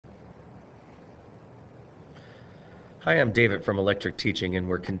Hi, I'm David from Electric Teaching, and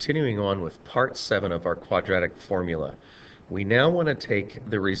we're continuing on with part 7 of our quadratic formula. We now want to take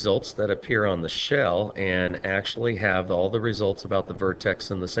the results that appear on the shell and actually have all the results about the vertex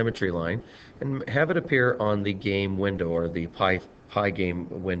and the symmetry line and have it appear on the game window or the Pygame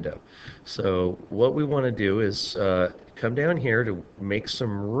window. So what we want to do is come down here to make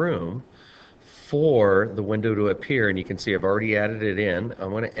some room for the window to appear, and you can see I've already added it in. I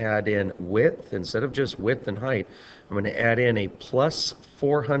want to add in width instead of just width and height. I'm going to add in a plus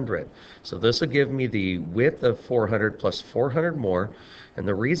 400. So this will give me the width of 400 plus 400 more. And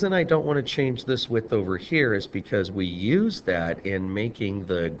the reason I don't want to change this width over here is because we use that in making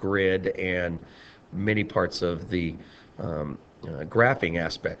the grid and many parts of the graphing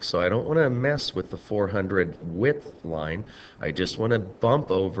aspects. So I don't want to mess with the 400 width line. I just want to bump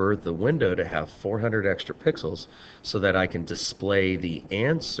over the window to have 400 extra pixels so that I can display the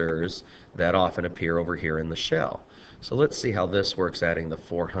answers that often appear over here in the shell. So let's see how this works adding the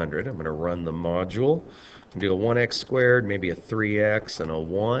 400. I'm going to run the module. Do a 1x squared, maybe a 3x, and a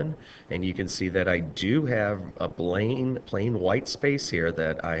 1. And you can see that I do have a plain white space here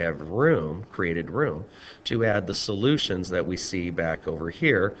that I have created room, to add the solutions that we see back over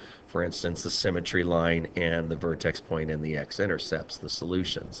here. For instance, the symmetry line and the vertex point and the x-intercepts, the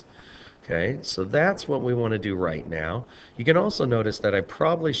solutions. Okay, so that's what we want to do right now. You can also notice that I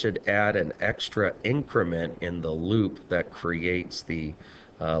probably should add an extra increment in the loop that creates the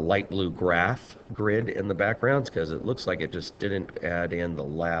light blue graph grid in the background, because it looks like it just didn't add in the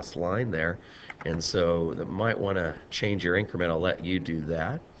last line there. And so you might want to change your increment. I'll let you do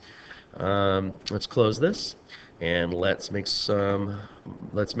that. Let's close this and let's make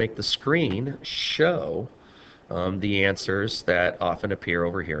the screen show the answers that often appear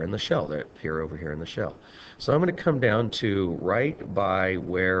over here in the shell, So I'm going to come down to right by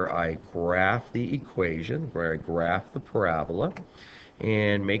where I graph the equation, where I graph the parabola,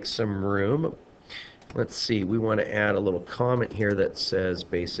 and make some room. Let's see, we want to add a little comment here that says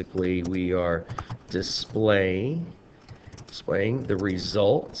basically we are displaying the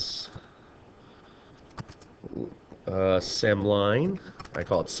results, sim line. I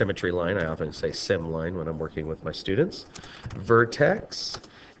call it symmetry line. I often say sim line when I'm working with my students. Vertex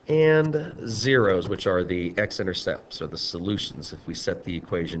and zeros, which are the x-intercepts or the solutions if we set the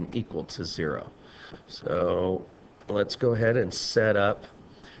equation equal to 0. So let's go ahead and set up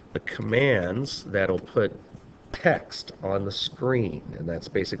the commands that'll put text on the screen. And that's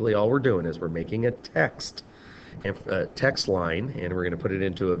basically all we're doing, is we're making a text line, and we're going to put it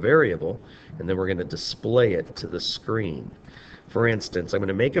into a variable, and then we're going to display it to the screen. For instance, I'm going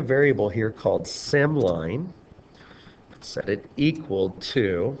to make a variable here called simLine, set it equal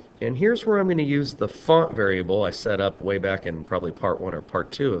to, and here's where I'm going to use the font variable I set up way back in probably part 1 or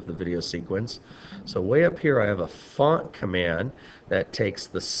part 2 of the video sequence. So way up here I have a font command that takes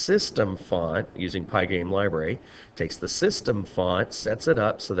the system font using Pygame library, takes the system font, sets it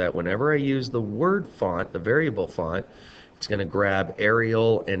up so that whenever I use the word font, the variable font, it's going to grab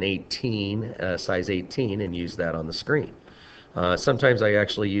Arial and 18, size 18, and use that on the screen. Sometimes I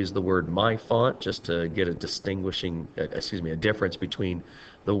actually use the word my font just to get a difference between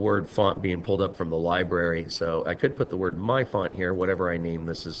the word font being pulled up from the library. So I could put the word my font here, whatever I name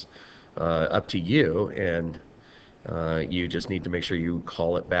this is up to you, and you just need to make sure you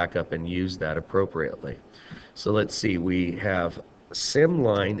call it back up and use that appropriately. So let's see, we have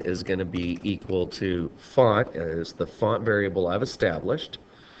simLine is going to be equal to font, as the font variable I've established.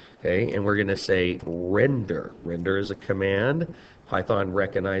 Okay, and we're going to say render. Render is a command Python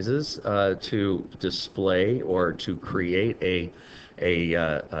recognizes to display or to create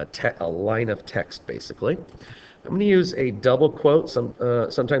a line of text, basically. I'm going to use a double quote.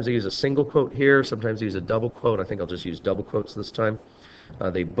 Sometimes I use a single quote here. Sometimes I use a double quote. I think I'll just use double quotes this time.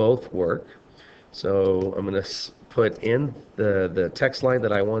 They both work. So I'm going to put in the text line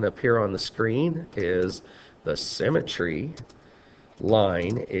that I want to appear on the screen is the symmetry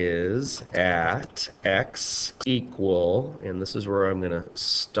line is at x equal, and this is where I'm going to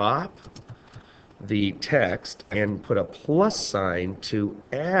stop the text and put a plus sign to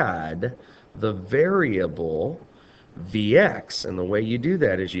add the variable vx. And the way you do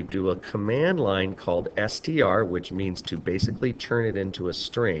that is you do a command line called str, which means to basically turn it into a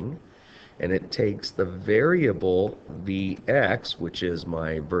string, and it takes the variable vx, which is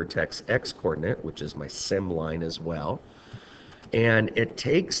my vertex x coordinate, which is my sim line as well, and it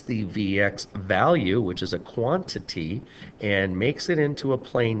takes the Vx value, which is a quantity, and makes it into a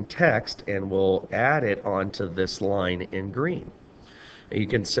plain text, and will add it onto this line in green. You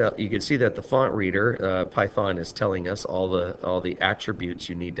can see that the font reader, Python, is telling us all the attributes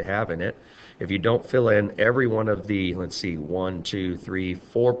you need to have in it. If you don't fill in every one of the, let's see, 1, 2, 3,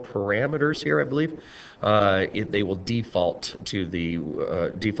 4 parameters here, I believe, they will default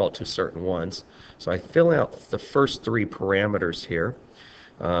to certain ones. So I fill out the first 3 parameters here.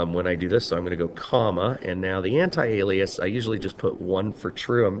 When I do this, so I'm going to go comma, and now the anti-alias, I usually just put 1 for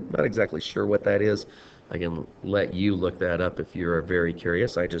true. I'm not exactly sure what that is. I can let you look that up if you're very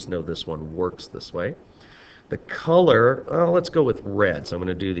curious. I just know this one works this way. The color, let's go with red. So I'm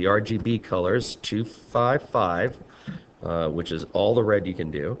going to do the RGB colors, 255, which is all the red you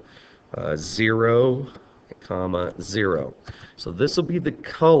can do, 0, comma, 0. So this will be the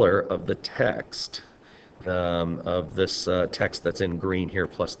color of the text. Of this text that's in green here,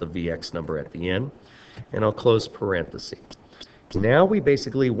 plus the VX number at the end, and I'll close parentheses. Now we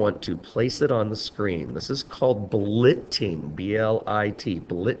basically want to place it on the screen. This is called blitting, B-L-I-T,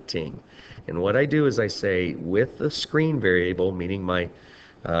 blitting. And what I do is I say with the screen variable, meaning my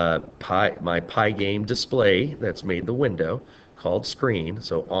Pygame display that's made the window, called screen.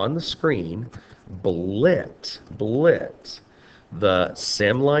 So on the screen, blit the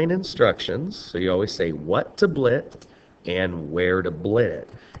symline instructions. So you always say what to blit and where to blit it.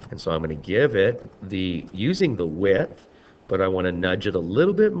 And so I'm going to give it using the width, but I want to nudge it a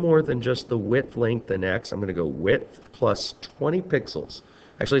little bit more than just the width, length, and X. I'm going to go width plus 20 pixels.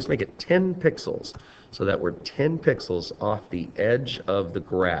 Actually, let's make it 10 pixels so that we're 10 pixels off the edge of the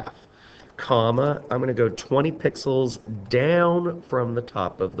graph. Comma, I'm going to go 20 pixels down from the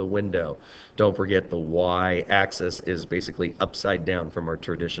top of the window. Don't forget the y-axis is basically upside down from our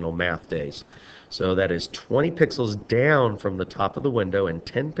traditional math days. So that is 20 pixels down from the top of the window and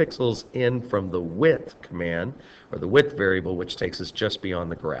 10 pixels in from the width command, or the width variable, which takes us just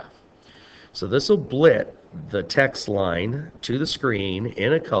beyond the graph. So this will blit the text line to the screen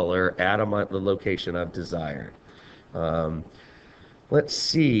in a color at the location I've desired. Let's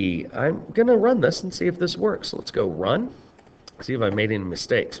see, I'm going to run this and see if this works. So let's go run, see if I made any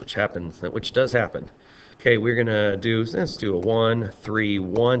mistakes, which does happen. Okay, we're going to let's do a 1, 3,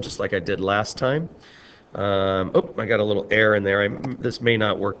 1, just like I did last time. Oh, I got a little error in there. This may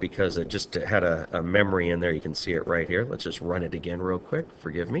not work because it just had a memory in there. You can see it right here. Let's just run it again real quick.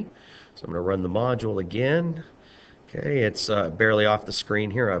 Forgive me. So I'm going to run the module again. Okay, it's barely off the screen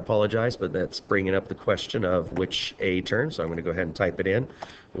here. I apologize, but that's bringing up the question of which A turn. So I'm going to go ahead and type it in.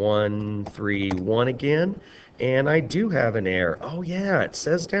 1, 3, 1 again. And I do have an error. Oh, yeah, it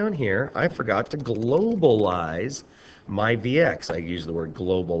says down here, I forgot to globalize my VX. I use the word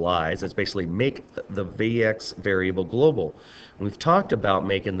globalize. It's basically make the VX variable global. We've talked about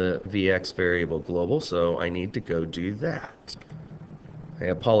making the VX variable global, so I need to go do that. I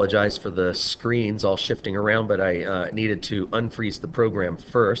apologize for the screens all shifting around, but I needed to unfreeze the program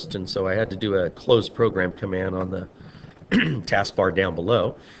first, and so I had to do a close program command on the taskbar down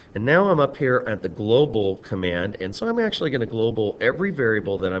below. And now I'm up here at the global command, and so I'm actually going to global every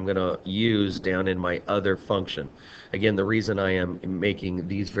variable that I'm going to use down in my other function. Again, the reason I am making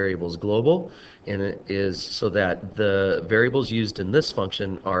these variables global and it is so that the variables used in this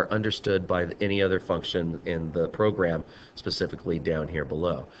function are understood by any other function in the program, specifically down here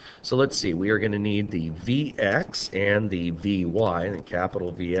below. So let's see, we are going to need the Vx and the Vy, and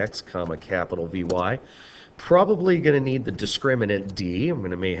capital Vx, comma, capital Vy. Probably going to need the discriminant D. I'm going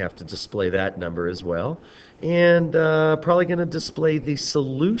to may have to display that number as well. And probably going to display the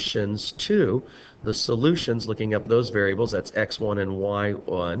solutions too. The solutions, looking up those variables, that's x1 and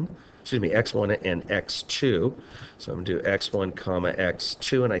y1. Excuse me, x1 and x2. So I'm going to do x1 comma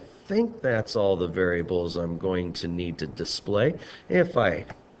x2, and I think that's all the variables I'm going to need to display. If I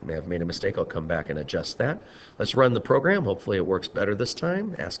may have made a mistake, I'll come back and adjust that. Let's run the program. Hopefully it works better this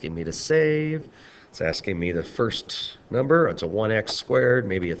time. Asking me to save. It's asking me the first number. It's a 1x squared,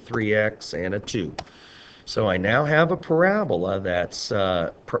 maybe a 3x, and a 2. So I now have a parabola that's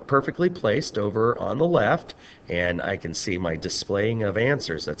perfectly placed over on the left, and I can see my displaying of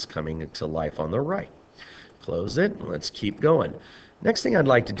answers that's coming to life on the right. Close it. Let's keep going. Next thing I'd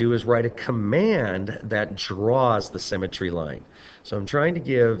like to do is write a command that draws the symmetry line. So I'm trying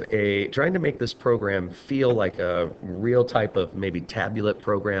to make this program feel like a real type of maybe tablet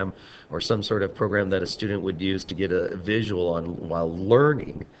program or some sort of program that a student would use to get a visual on while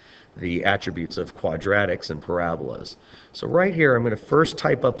learning the attributes of quadratics and parabolas. So right here I'm going to first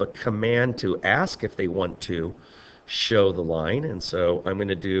type up a command to ask if they want to show the line, and so I'm going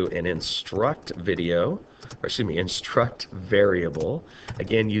to do an instruct variable,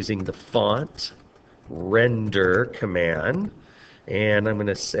 again using the font render command, and I'm going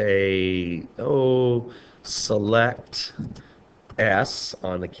to say select S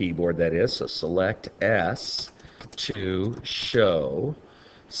on the keyboard, that is. So select S to show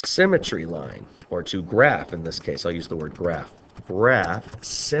symmetry line, or to graph in this case. I'll use the word graph. Graph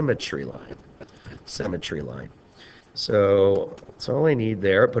symmetry line. Symmetry line. So that's all I need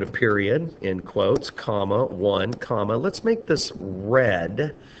there. Put a period in quotes, comma, 1, comma. Let's make this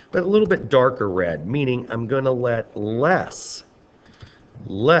red, but a little bit darker red, meaning I'm going to let I'm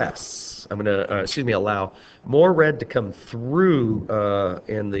going to, allow more red to come through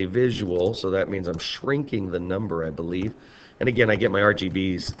in the visual. So that means I'm shrinking the number, I believe. And again, I get my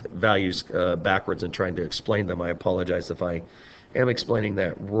RGB's values backwards and trying to explain them. I apologize if I am explaining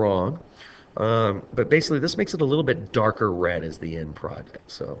that wrong. But basically, this makes it a little bit darker red as the end product.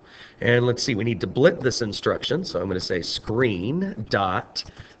 So, and let's see, we need to blit this instruction. So I'm going to say screen dot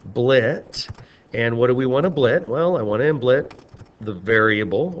blit. And what do we want to blit? Well, I want to blit the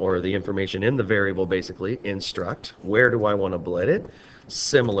variable, or the information in the variable, basically, instruct. Where do I want to blit it?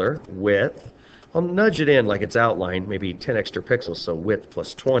 Similar width. I'll nudge it in like it's outlined, maybe 10 extra pixels, so width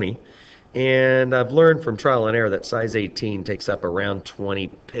plus 20. And I've learned from trial and error that size 18 takes up around 20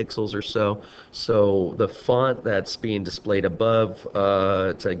 pixels or so. So the font that's being displayed above,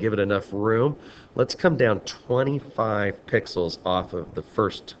 to give it enough room, let's come down 25 pixels off of the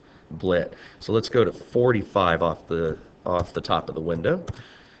first blit. So let's go to 45 off the top of the window.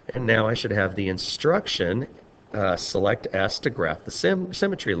 And now I should have the instruction, select S to graph the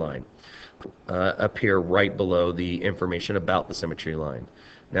symmetry line, appear right below the information about the symmetry line.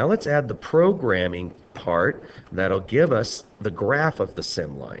 Now let's add the programming part that'll give us the graph of the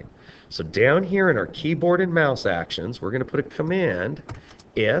sim line. So down here in our keyboard and mouse actions, we're going to put a command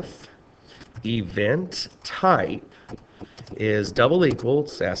if event type is double equal.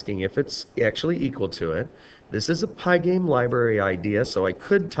 It's asking if it's actually equal to it. This is a Pygame library idea, so I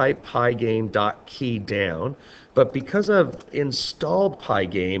could type pygame.key down, but because I've installed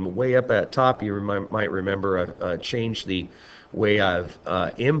Pygame way up at top, you might remember I've changed the way I've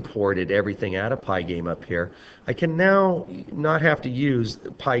imported everything out of Pygame up here. I can now not have to use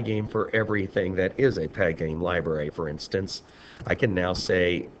Pygame for everything that is a Pygame library. For instance, I can now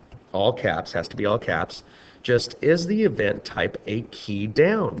say all caps, has to be all caps, just is the event type a key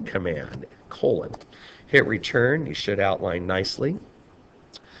down command, colon. Hit return, you should outline nicely.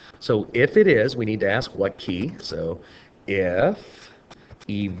 So if it is, we need to ask what key. So if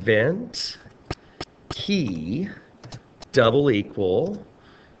event key double equal,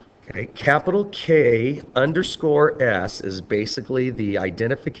 okay, capital K underscore S is basically the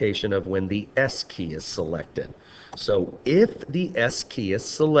identification of when the S key is selected. So if the S key is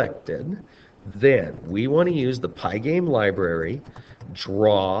selected, then we want to use the Pygame library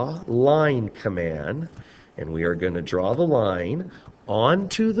draw line command, and we are going to draw the line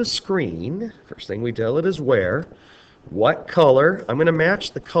onto the screen. First thing we tell it is where. What color? I'm going to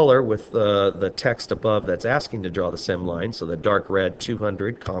match the color with the text above that's asking to draw the sim line. So the dark red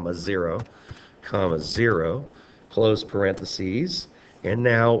 200, comma 0, comma 0, close parentheses. And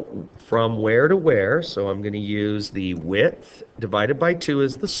now from where to where, so I'm going to use the width divided by 2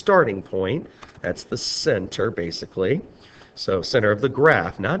 as the starting point. That's the center, basically. So center of the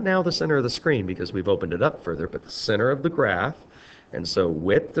graph, not now the center of the screen because we've opened it up further, but the center of the graph. And so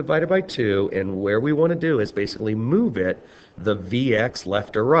width divided by 2, and where we want to do is basically move it the Vx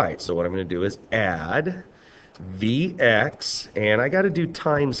left or right. So what I'm going to do is add Vx, and I got to do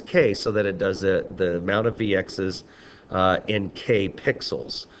times K so that it does the amount of Vx's in K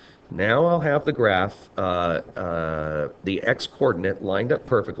pixels. Now I'll have the graph, the X coordinate lined up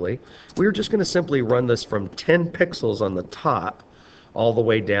perfectly. We're just going to simply run this from 10 pixels on the top all the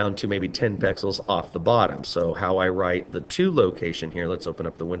way down to maybe 10 pixels off the bottom. So how I write the to location here, let's open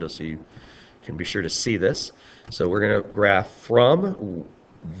up the window so you can be sure to see this. So we're going to graph from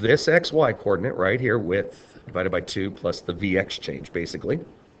this XY coordinate right here, width divided by 2 plus the Vx change, basically.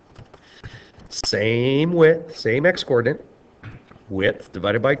 Same width, same X coordinate, width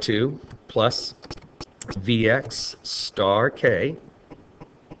divided by 2 plus Vx star K,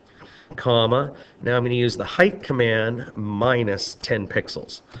 comma. Now I'm going to use the height command minus 10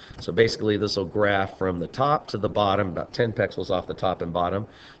 pixels. So basically this will graph from the top to the bottom, about 10 pixels off the top and bottom,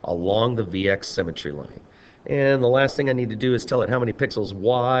 along the Vx symmetry line. And the last thing I need to do is tell it how many pixels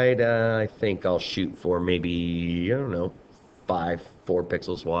wide. I think I'll shoot for maybe, I don't know, 4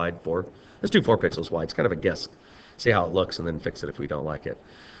 pixels wide, 4. Let's do 4 pixels wide. It's kind of a guess. See how it looks and then fix it if we don't like it.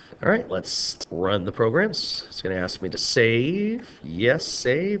 All right, let's run the programs. It's going to ask me to save. Yes,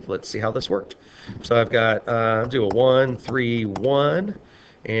 save. Let's see how this worked. So I've got, I'll do a 1, 3, 1.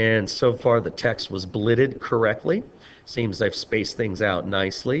 And so far the text was blitted correctly. Seems I've spaced things out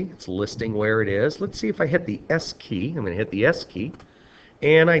nicely. It's listing where it is. Let's see if I hit the S key. I'm going to hit the S key.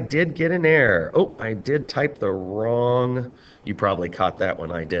 And I did get an error. Oh, I did type the wrong. You probably caught that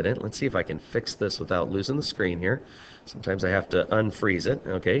when I didn't. Let's see if I can fix this without losing the screen here. Sometimes I have to unfreeze it.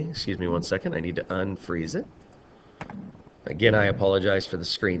 Okay, excuse me one second. I need to unfreeze it. Again, I apologize for the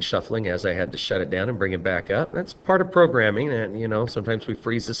screen shuffling as I had to shut it down and bring it back up. That's part of programming, and sometimes we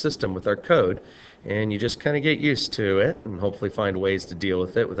freeze the system with our code, and you just kind of get used to it and hopefully find ways to deal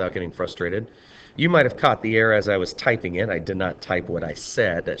with it without getting frustrated. You might have caught the error as I was typing it. I did not type what I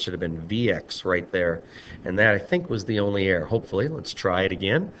said. That should have been VX right there, and that I think was the only error. Hopefully, let's try it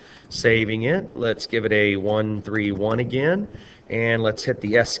again. Saving it. Let's give it a 131 again. And let's hit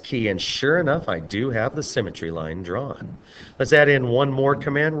the S key, and sure enough, I do have the symmetry line drawn. Let's add in one more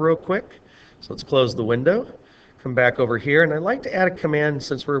command real quick. So let's close the window, come back over here, and I'd like to add a command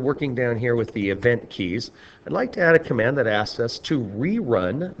since we're working down here with the event keys. I'd like to add a command that asks us to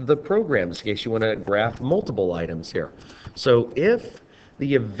rerun the programs in case you want to graph multiple items here. So if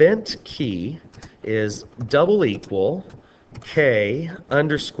the event key is double equal k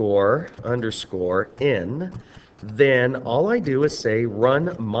underscore underscore n, then all I do is say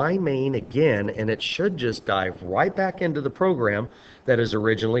run my main again, and it should just dive right back into the program that is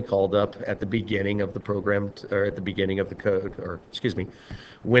originally called up at the beginning of the program, or at the beginning of the code, or excuse me,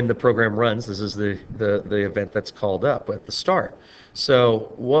 when the program runs. This is the event that's called up at the start.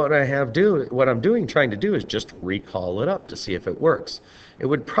 So what I'm trying to do is just recall it up to see if it works. It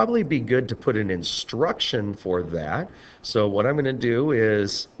would probably be good to put an instruction for that. So what I'm going to do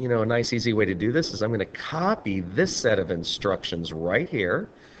is, a nice easy way to do this is I'm going to copy this set of instructions right here,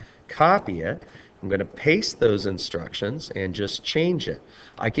 copy it. I'm going to paste those instructions and just change it.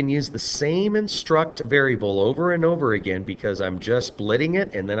 I can use the same instruct variable over and over again because I'm just splitting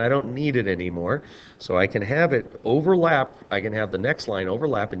it and then I don't need it anymore. So I can have it overlap. I can have the next line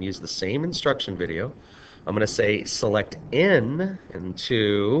overlap and use the same instruction video. I'm going to say select n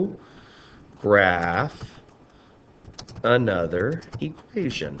into graph another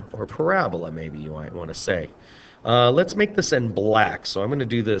equation, or parabola maybe you might want to say. Let's make this in black. So I'm going to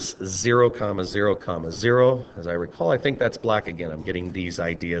do this 0, 0, 0. As I recall, I think that's black again. I'm getting these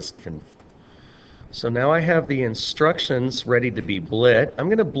ideas confused. So now I have the instructions ready to be blit. I'm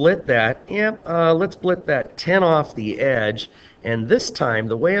going to blit that. Let's blit that 10 off the edge. And this time,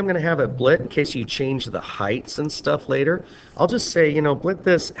 the way I'm going to have it blit, in case you change the heights and stuff later, I'll just say, blit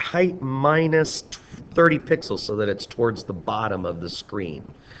this height minus 30 pixels so that it's towards the bottom of the screen.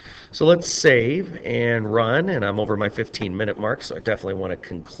 So let's save and run, and I'm over my 15-minute mark, so I definitely want to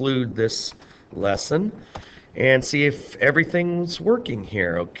conclude this lesson and see if everything's working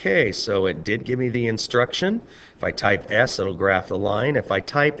here. Okay, so it did give me the instruction. If I type S, it'll graph the line. If I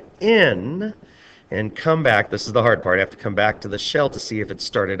type N and come back, this is the hard part, I have to come back to the shell to see if it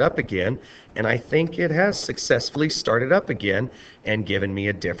started up again, and I think it has successfully started up again and given me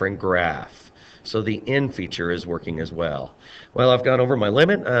a different graph. So the N feature is working as well. Well, I've gone over my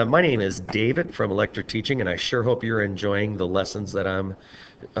limit. My name is David from Electric Teaching, and I sure hope you're enjoying the lessons that I'm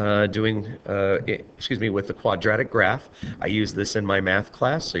doing with the quadratic graph. I use this in my math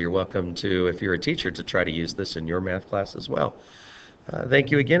class, so you're welcome to, if you're a teacher, to try to use this in your math class as well. Thank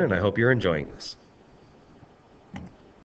you again, and I hope you're enjoying this.